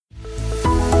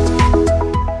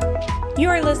You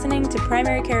are listening to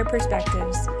Primary Care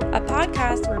Perspectives, a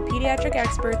podcast where pediatric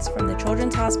experts from the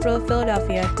Children's Hospital of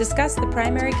Philadelphia discuss the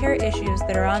primary care issues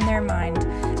that are on their mind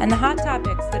and the hot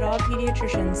topics that all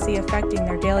pediatricians see affecting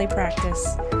their daily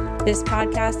practice. This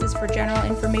podcast is for general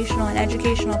informational and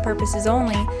educational purposes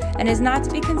only and is not to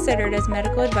be considered as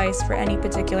medical advice for any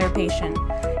particular patient.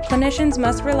 Clinicians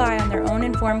must rely on their own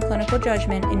informed clinical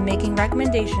judgment in making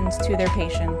recommendations to their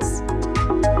patients.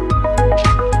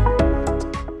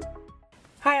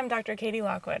 Hi, I'm Dr. Katie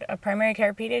Lockwood, a primary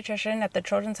care pediatrician at the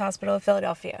Children's Hospital of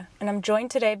Philadelphia, and I'm joined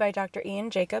today by Dr.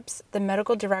 Ian Jacobs, the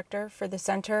medical director for the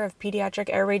Center of Pediatric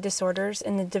Airway Disorders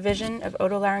in the Division of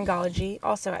Otolaryngology,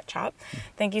 also at CHOP.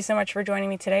 Thank you so much for joining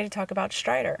me today to talk about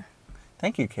Stridor.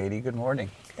 Thank you, Katie. Good morning.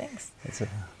 Thanks. It's a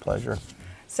pleasure.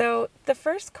 So the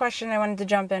first question I wanted to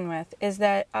jump in with is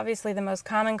that obviously the most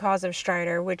common cause of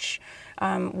Stridor, which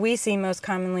we see most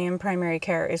commonly in primary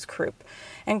care, is croup.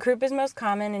 And croup is most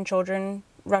common in children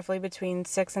roughly between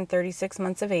 6 and 36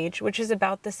 months of age, which is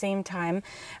about the same time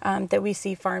that we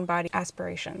see foreign body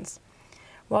aspirations.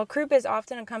 While croup is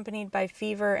often accompanied by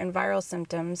fever and viral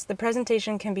symptoms, the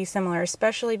presentation can be similar,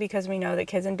 especially because we know that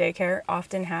kids in daycare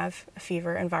often have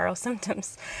fever and viral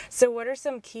symptoms. So what are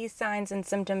some key signs and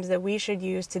symptoms that we should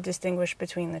use to distinguish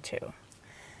between the two?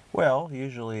 Well,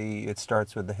 usually it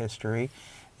starts with the history,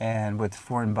 and with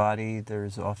foreign body,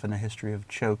 there's often a history of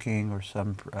choking or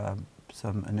some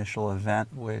initial event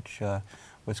which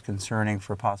was concerning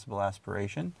for possible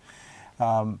aspiration.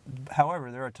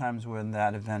 However, there are times when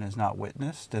that event is not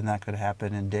witnessed, and that could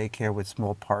happen in daycare with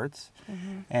small parts.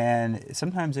 And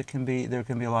sometimes there can be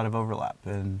a lot of overlap,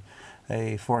 and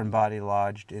a foreign body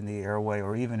lodged in the airway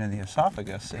or even in the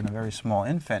esophagus in a very small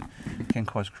infant can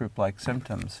cause croup-like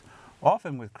symptoms.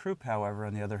 Often with croup, however,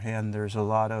 on the other hand, there's a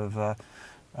lot of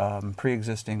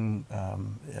pre-existing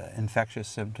infectious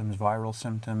symptoms, viral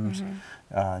symptoms,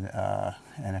 and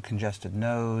a congested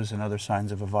nose and other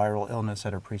signs of a viral illness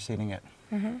that are preceding it.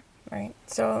 Right.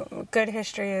 So good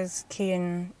history is key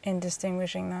in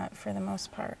distinguishing that for the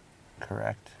most part.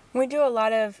 Correct. We do a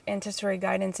lot of anticipated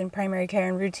guidance in primary care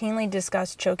and routinely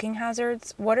discuss choking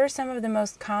hazards. What are some of the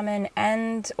most common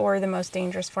and or the most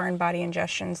dangerous foreign body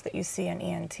ingestions that you see in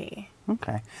ENT?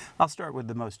 Okay. I'll start with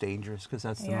the most dangerous because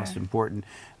that's the most important.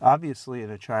 Obviously, in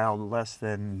a child less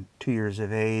than 2 years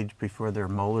of age, before their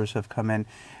molars have come in,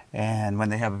 and when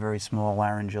they have a very small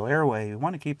laryngeal airway, we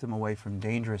want to keep them away from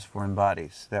dangerous foreign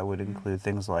bodies. That would include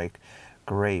things like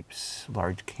grapes,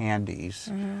 large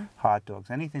candies, hot dogs,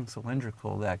 anything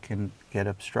cylindrical that can get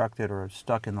obstructed or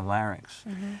stuck in the larynx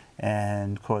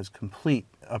and cause complete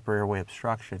upper airway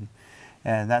obstruction.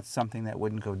 And that's something that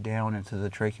wouldn't go down into the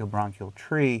tracheobronchial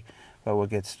tree, but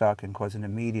would get stuck and cause an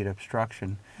immediate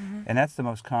obstruction. And that's the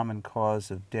most common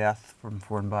cause of death from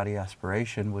foreign body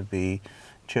aspiration, would be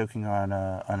choking on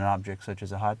an object such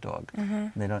as a hot dog.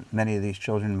 Many of these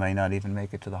children may not even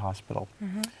make it to the hospital.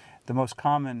 The most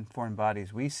common foreign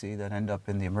bodies we see that end up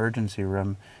in the emergency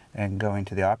room and going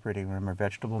to the operating room are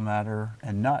vegetable matter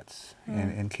and nuts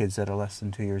in kids that are less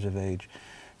than 2 years of age.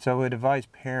 So I would advise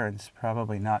parents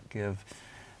probably not give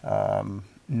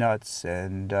nuts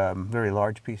and very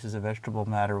large pieces of vegetable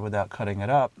matter without cutting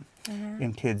it up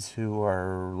in kids who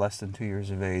are less than 2 years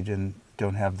of age and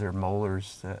don't have their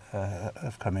molars that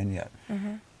have come in yet.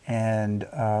 And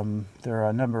there are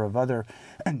a number of other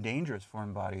dangerous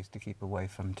foreign bodies to keep away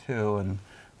from too, and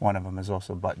one of them is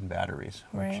also button batteries,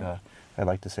 which I'd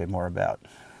like to say more about.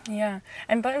 Yeah,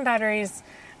 and button batteries,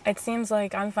 it seems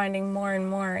like I'm finding more and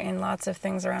more in lots of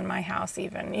things around my house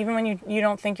even when you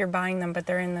don't think you're buying them, but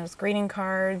they're in those greeting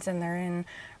cards and they're in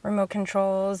remote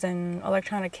controls and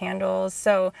electronic candles.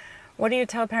 So what do you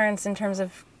tell parents in terms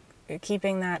of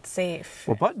keeping that safe?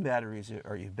 Well, button batteries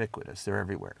are ubiquitous. They're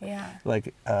everywhere. Yeah.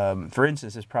 Like, for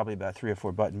instance, there's probably about 3 or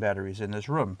 4 button batteries in this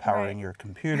room powering your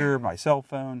computer, my cell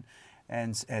phone,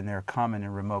 and they're common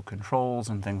in remote controls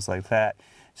and things like that.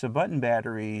 So button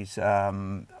batteries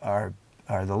are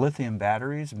the lithium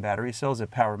batteries and battery cells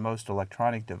that power most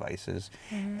electronic devices.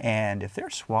 And if they're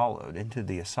swallowed into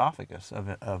the esophagus of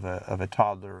a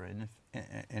toddler or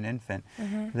an infant,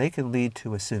 they can lead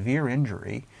to a severe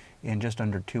injury in just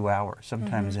under 2 hours,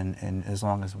 sometimes in as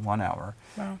long as 1 hour.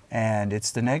 Wow. And it's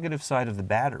the negative side of the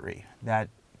battery that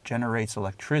generates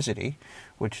electricity,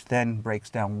 which then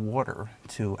breaks down water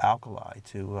to alkali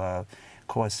to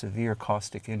cause severe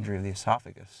caustic injury of the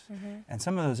esophagus. And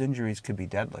some of those injuries could be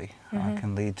deadly,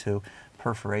 can lead to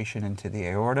perforation into the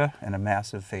aorta and a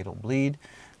massive fatal bleed,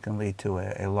 can lead to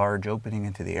a large opening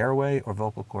into the airway or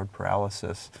vocal cord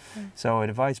paralysis. So I'd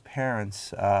advise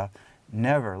parents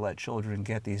never let children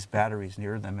get these batteries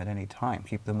near them at any time.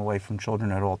 Keep them away from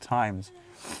children at all times.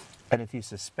 And if you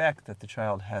suspect that the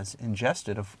child has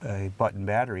ingested a button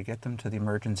battery, get them to the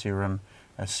emergency room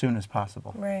as soon as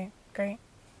possible. Right, great.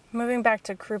 Moving back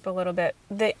to croup a little bit,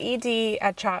 the ED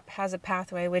at CHOP has a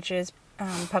pathway which is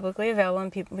publicly available,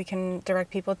 and we can direct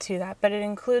people to that, but it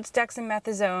includes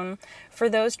dexamethasone for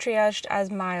those triaged as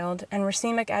mild and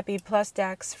racemic epi plus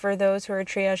dex for those who are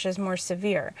triaged as more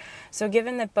severe. So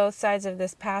given that both sides of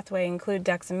this pathway include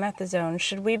dexamethasone,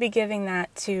 should we be giving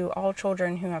that to all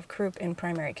children who have croup in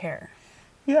primary care?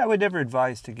 Yeah, I would never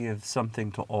advise to give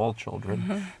something to all children.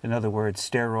 Mm-hmm. In other words,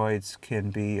 steroids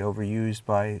can be overused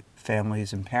by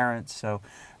families and parents, so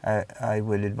I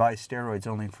would advise steroids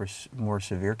only for more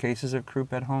severe cases of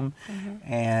croup at home.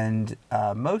 Mm-hmm. And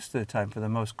most of the time, for the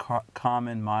most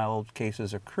common mild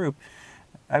cases of croup,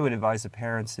 I would advise the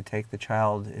parents to take the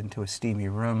child into a steamy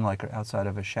room, like outside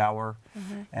of a shower,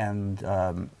 Mm-hmm.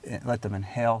 and let them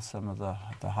inhale some of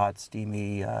the hot,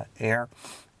 steamy air,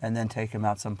 and then take them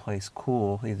out someplace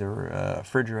cool, either a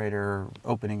refrigerator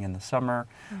opening in the summer,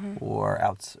 Mm-hmm.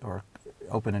 or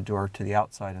open a door to the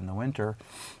outside in the winter,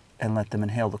 and let them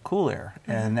inhale the cool air.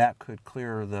 Mm-hmm. And that could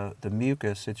clear the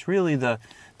mucus. It's really the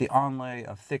onlay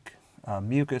of thick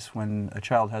mucus when a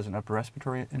child has an upper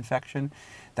respiratory infection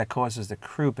that causes the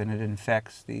croup, and it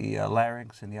infects the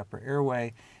larynx and the upper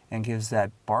airway and gives that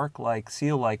bark-like,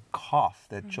 seal-like cough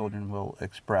that Mm-hmm. children will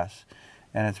express.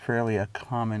 And it's fairly a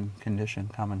common condition,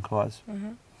 common cause.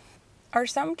 Mm-hmm. Are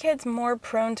some kids more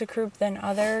prone to croup than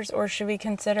others, or should we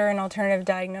consider an alternative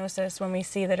diagnosis when we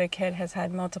see that a kid has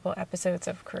had multiple episodes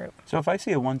of croup? So if I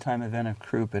see a one-time event of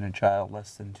croup in a child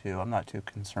less than 2, I'm not too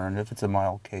concerned if it's a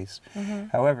mild case. Mm-hmm.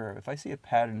 However, if I see a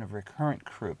pattern of recurrent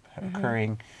croup Mm-hmm.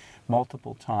 occurring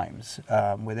multiple times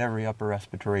with every upper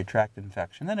respiratory tract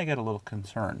infection, then I get a little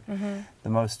concerned. Mm-hmm. The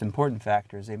most important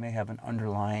factor is they may have an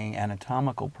underlying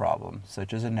anatomical problem,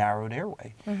 such as a narrowed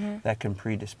airway, Mm-hmm. that can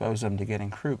predispose them to getting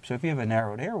croup. So if you have a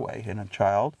narrowed airway in a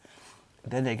child,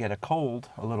 then they get a cold,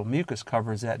 a little mucus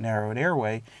covers that narrowed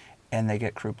airway, and they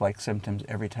get croup-like symptoms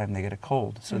every time they get a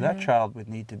cold. So that Mm-hmm. child would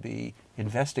need to be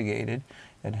investigated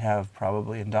and have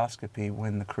probably endoscopy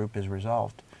when the croup is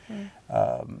resolved.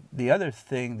 The other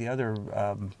thing, the other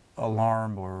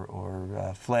alarm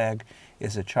or flag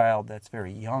is a child that's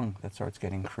very young that starts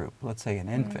getting croup. Let's say an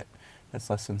infant that's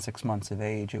less than 6 months of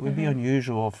age. It would be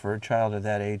unusual for a child of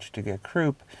that age to get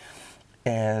croup.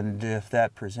 And if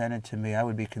that presented to me, I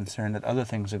would be concerned that other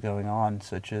things are going on,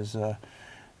 such as a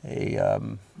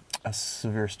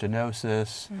severe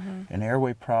stenosis, an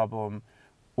airway problem,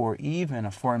 or even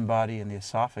a foreign body in the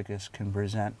esophagus can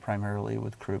present primarily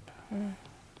with croup.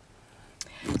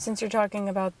 Since you're talking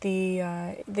about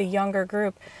the younger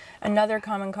group, another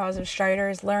common cause of stridor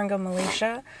is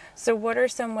laryngomalacia. So what are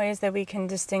some ways that we can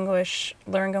distinguish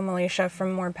laryngomalacia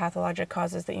from more pathologic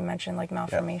causes that you mentioned, like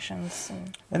malformations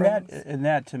and rings?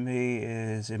 That to me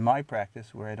is, in my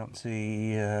practice, where I don't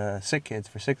see sick kids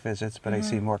for sick visits, but I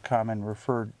see more common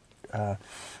referred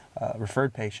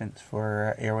patients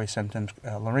for airway symptoms.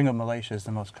 Laryngomalacia is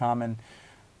the most common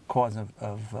cause of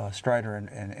stridor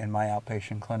in my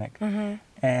outpatient clinic.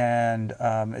 And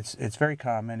it's very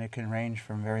common. It can range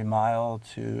from very mild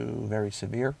to very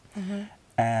severe.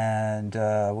 And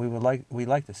we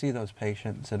like to see those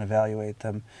patients and evaluate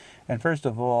them. And first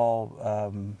of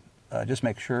all, just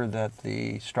make sure that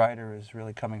the stridor is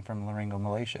really coming from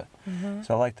laryngomalacia.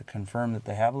 So I like to confirm that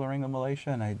they have laryngomalacia,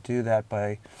 and I do that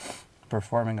by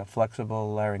performing a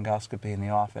flexible laryngoscopy in the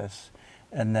office,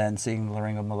 and then seeing the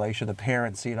laryngomalacia. The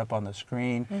parents see it up on the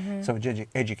screen. So it's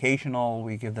educational.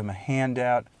 We give them a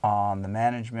handout on the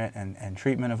management and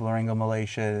treatment of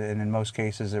laryngomalacia, and in most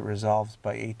cases it resolves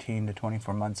by 18 to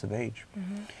 24 months of age.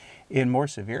 In more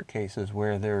severe cases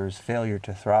where there's failure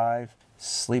to thrive,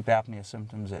 sleep apnea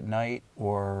symptoms at night,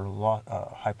 or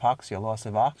hypoxia, loss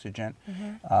of oxygen,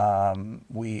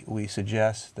 we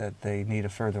suggest that they need a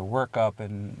further workup,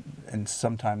 and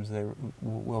sometimes they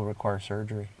will require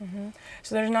surgery.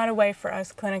 So there's not a way for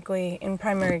us clinically in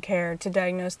primary care to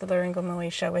diagnose the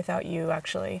laryngomalacia without you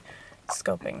actually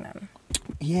scoping them.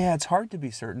 Yeah, it's hard to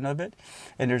be certain of it.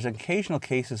 And there's occasional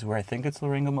cases where I think it's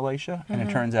laryngomalacia, and it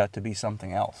turns out to be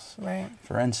something else. Right.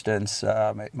 For instance,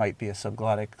 it might be a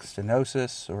subglottic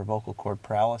stenosis or vocal cord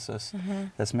paralysis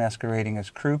that's masquerading as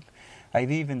croup.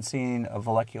 I've even seen a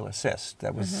vollecular cyst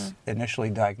that was initially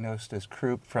diagnosed as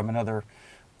croup from another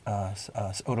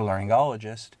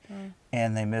otolaryngologist,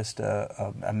 and they missed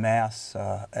a mass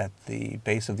at the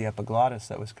base of the epiglottis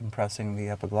that was compressing the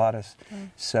epiglottis.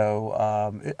 So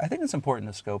I think it's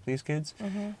important to scope these kids,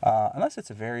 unless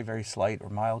it's a very, very slight or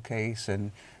mild case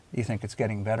and you think it's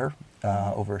getting better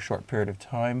over a short period of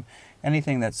time.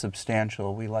 Anything that's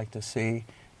substantial we like to see,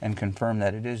 and confirm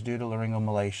that it is due to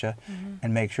laryngomalacia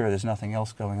and make sure there's nothing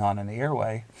else going on in the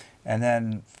airway. And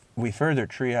then we further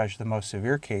triage the most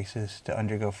severe cases to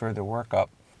undergo further workup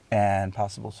and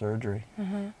possible surgery.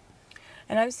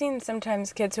 And I've seen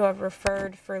sometimes kids who have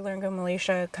referred for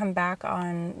laryngomalacia come back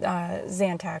on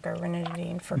Zantac or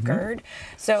ranitidine for GERD.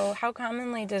 So how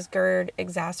commonly does GERD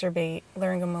exacerbate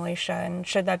laryngomalacia, and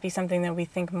should that be something that we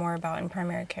think more about in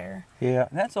primary care? Yeah,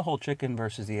 that's the whole chicken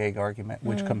versus the egg argument,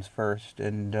 which comes first.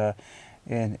 And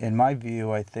in my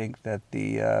view, I think that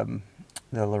the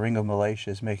laryngomalacia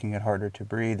is making it harder to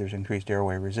breathe. There's increased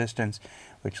airway resistance,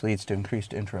 which leads to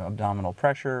increased intra-abdominal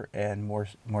pressure and more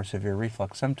severe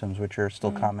reflux symptoms, which are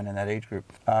still common in that age group.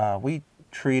 We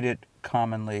treat it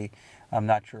commonly. I'm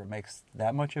not sure it makes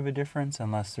that much of a difference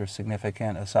unless there's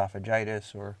significant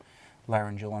esophagitis or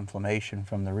laryngeal inflammation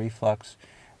from the reflux.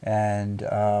 And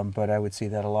but I would see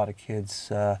that a lot of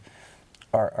kids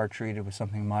are treated with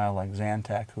something mild like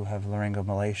Zantac who have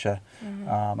laryngomalacia.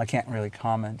 I can't really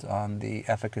comment on the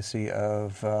efficacy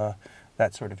of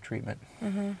that sort of treatment.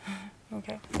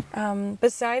 Okay.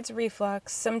 Besides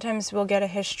reflux, sometimes we'll get a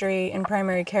history in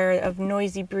primary care of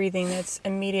noisy breathing that's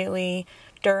immediately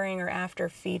during or after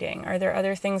feeding. Are there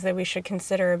other things that we should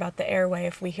consider about the airway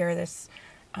if we hear this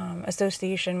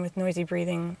association with noisy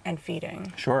breathing and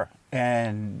feeding? Sure.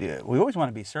 And we always want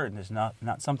to be certain there's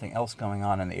not something else going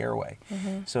on in the airway.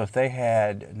 So if they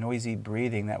had noisy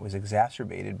breathing that was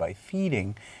exacerbated by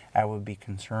feeding, I would be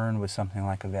concerned with something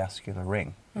like a vascular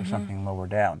ring or something lower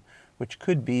down, which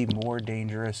could be more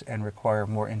dangerous and require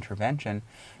more intervention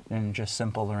than just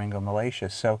simple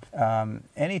laryngomalacia. So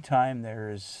anytime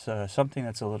there's something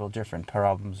that's a little different,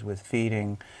 problems with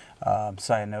feeding,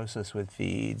 cyanosis with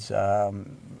feeds,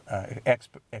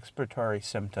 expiratory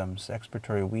symptoms,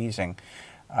 expiratory wheezing,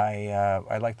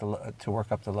 I like to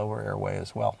work up the lower airway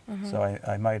as well. So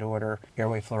I might order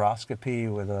airway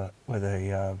fluoroscopy with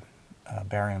a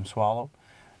barium swallow.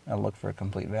 I'll look for a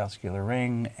complete vascular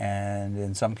ring, and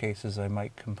in some cases I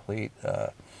might complete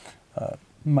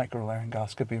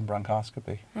microlaryngoscopy and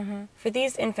bronchoscopy. For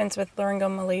these infants with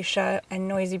laryngomalacia and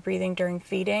noisy breathing during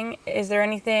feeding, is there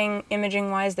anything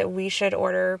imaging-wise that we should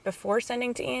order before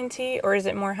sending to ENT, or is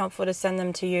it more helpful to send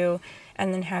them to you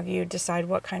and then have you decide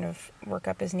what kind of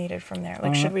workup is needed from there?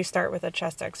 Like, should we start with a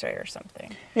chest x-ray or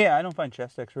something? Yeah, I don't find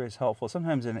chest x-rays helpful.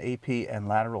 Sometimes an AP and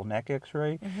lateral neck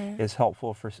x-ray is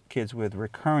helpful for kids with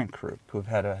recurrent croup who've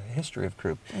had a history of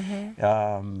croup.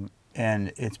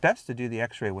 And it's best to do the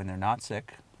x-ray when they're not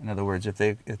sick. In other words, if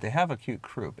they have acute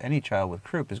croup, any child with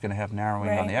croup is going to have narrowing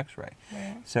on the x-ray.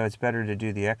 So it's better to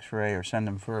do the x-ray or send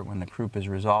them for it when the croup is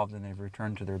resolved and they've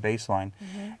returned to their baseline.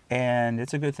 And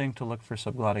it's a good thing to look for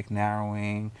subglottic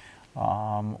narrowing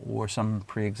or some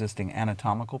pre-existing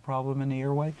anatomical problem in the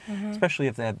airway, especially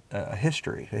if they have a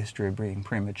history of being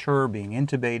premature, being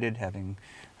intubated, having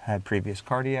had previous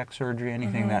cardiac surgery,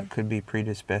 anything that could be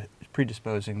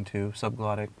predisposing to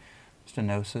subglottic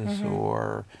stenosis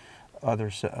or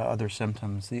other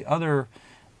symptoms. The other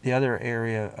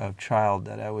area of child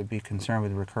that I would be concerned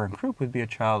with recurrent croup would be a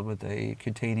child with a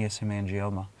cutaneous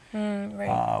hemangioma,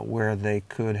 where they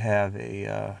could have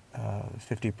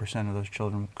 50% of those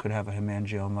children could have a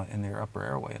hemangioma in their upper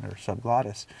airway, in their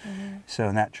subglottis. So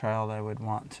in that child, I would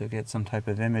want to get some type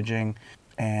of imaging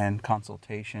and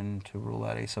consultation to rule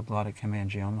out a subglottic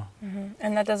hemangioma.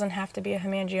 And that doesn't have to be a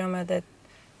hemangioma that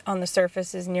on the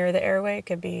surface is near the airway. It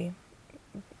could be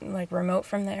like remote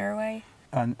from the airway.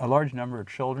 A large number of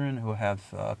children who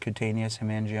have cutaneous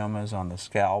hemangiomas on the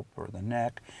scalp or the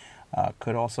neck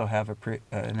could also have a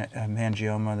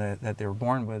hemangioma that they were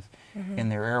born with in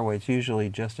their airways, usually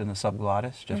just in the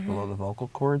subglottis, just below the vocal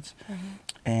cords.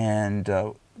 And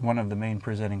one of the main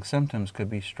presenting symptoms could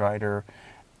be stridor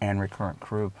and recurrent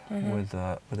croup with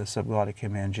a subglottic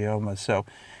hemangioma. So,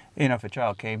 if a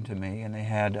child came to me and they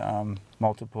had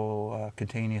multiple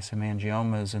cutaneous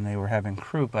hemangiomas and they were having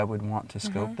croup, I would want to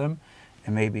scope them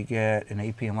and maybe get an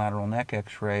AP and lateral neck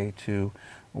x-ray to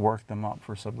work them up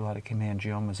for subglottic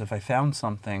hemangiomas. If I found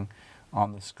something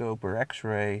on the scope or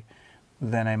x-ray,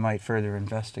 then I might further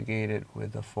investigate it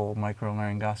with a full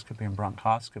microlaryngoscopy and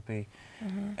bronchoscopy,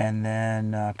 and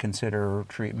then consider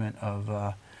treatment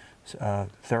of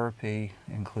therapy,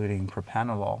 including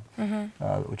propanolol,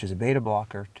 which is a beta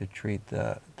blocker, to treat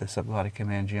the subglottic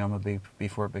hemangioma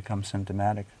before it becomes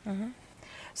symptomatic.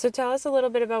 So tell us a little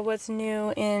bit about what's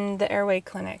new in the airway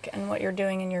clinic and what you're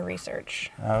doing in your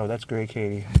research. Oh, that's great,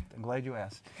 Katie. I'm glad you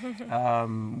asked.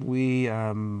 We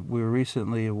were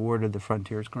recently awarded the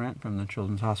Frontiers Grant from the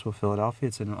Children's Hospital of Philadelphia.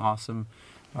 It's an awesome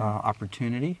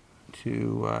opportunity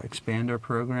to expand our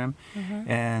program,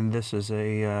 and this is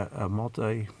a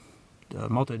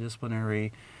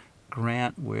multidisciplinary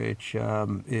grant, which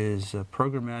is a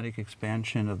programmatic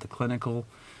expansion of the clinical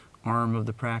arm of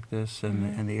the practice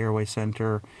and the Airway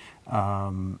Center,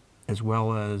 as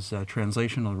well as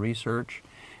translational research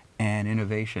and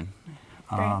innovation.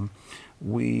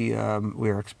 We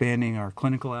are expanding our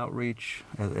clinical outreach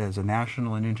as a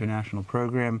national and international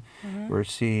program. We're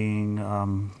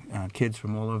seeing kids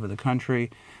from all over the country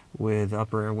with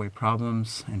upper airway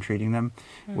problems and treating them.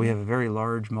 We have a very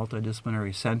large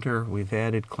multidisciplinary center. We've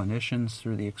added clinicians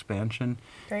through the expansion,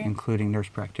 including nurse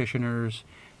practitioners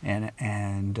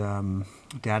and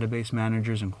database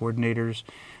managers and coordinators.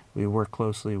 We work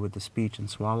closely with the speech and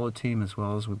swallow team, as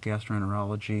well as with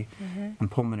gastroenterology and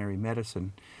pulmonary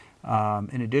medicine.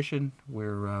 In addition,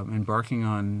 we're embarking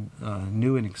on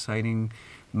new and exciting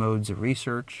modes of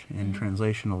research and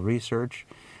translational research.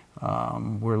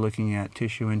 We're looking at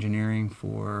tissue engineering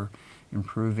for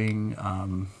improving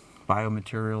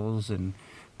biomaterials and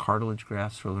cartilage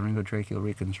grafts for laryngotracheal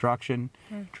reconstruction,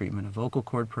 treatment of vocal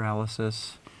cord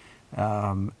paralysis,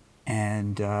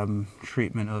 and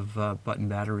treatment of button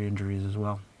battery injuries as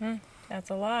well. That's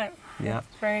a lot. Yeah.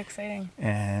 That's very exciting.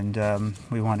 And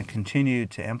we want to continue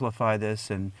to amplify this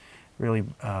and really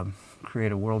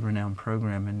create a world-renowned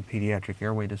program in pediatric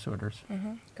airway disorders.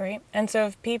 Great. And so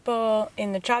if people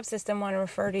in the CHOP system want to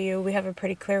refer to you, we have a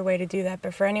pretty clear way to do that.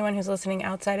 But for anyone who's listening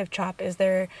outside of CHOP, is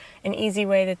there an easy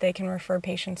way that they can refer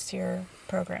patients to your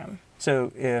program?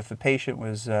 So if a patient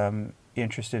was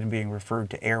interested in being referred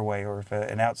to Airway, or if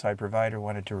an outside provider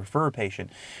wanted to refer a patient,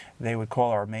 they would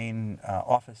call our main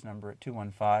office number at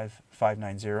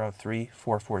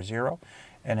 215-590-3440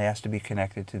 and ask to be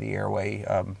connected to the Airway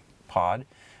pod,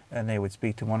 and they would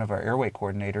speak to one of our Airway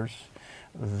coordinators.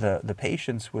 The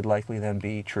patients would likely then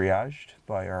be triaged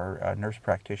by our nurse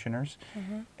practitioners,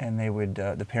 and they would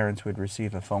the parents would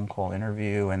receive a phone call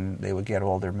interview, and they would get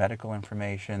all their medical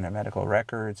information, their medical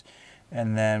records,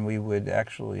 and then we would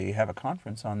actually have a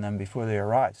conference on them before they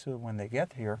arrive. So when they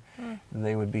get here,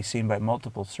 they would be seen by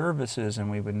multiple services,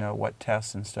 and we would know what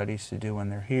tests and studies to do when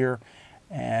they're here,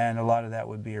 and a lot of that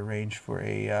would be arranged for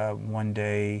a one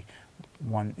day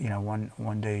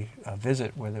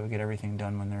visit where they would get everything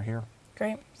done when they're here.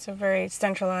 Great. So very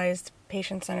centralized,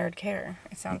 patient-centered care,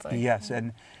 it sounds like. Yes,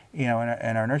 and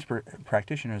and our nurse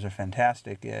practitioners are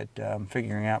fantastic at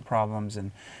figuring out problems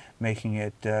and making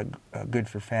it good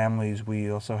for families. We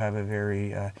also have a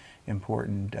very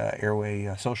important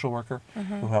airway social worker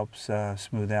who helps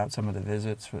smooth out some of the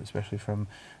visits, especially from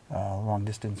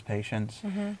long-distance patients,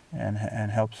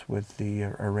 and helps with the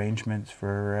arrangements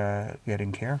for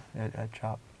getting care at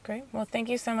CHOP. Great. Well, thank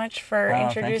you so much for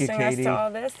introducing us to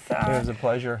all this. It was a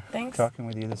pleasure Thanks. talking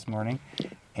with you this morning.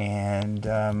 And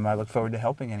I look forward to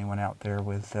helping anyone out there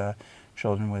with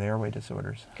children with airway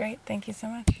disorders. Great. Thank you so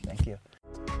much. Thank you.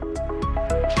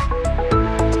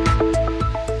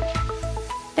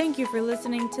 Thank you for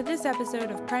listening to this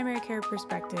episode of Primary Care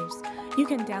Perspectives. You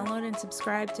can download and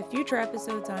subscribe to future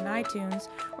episodes on iTunes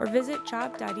or visit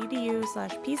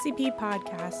chop.edu/PCP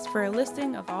podcasts for a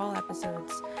listing of all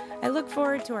episodes. I look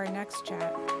forward to our next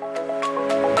chat.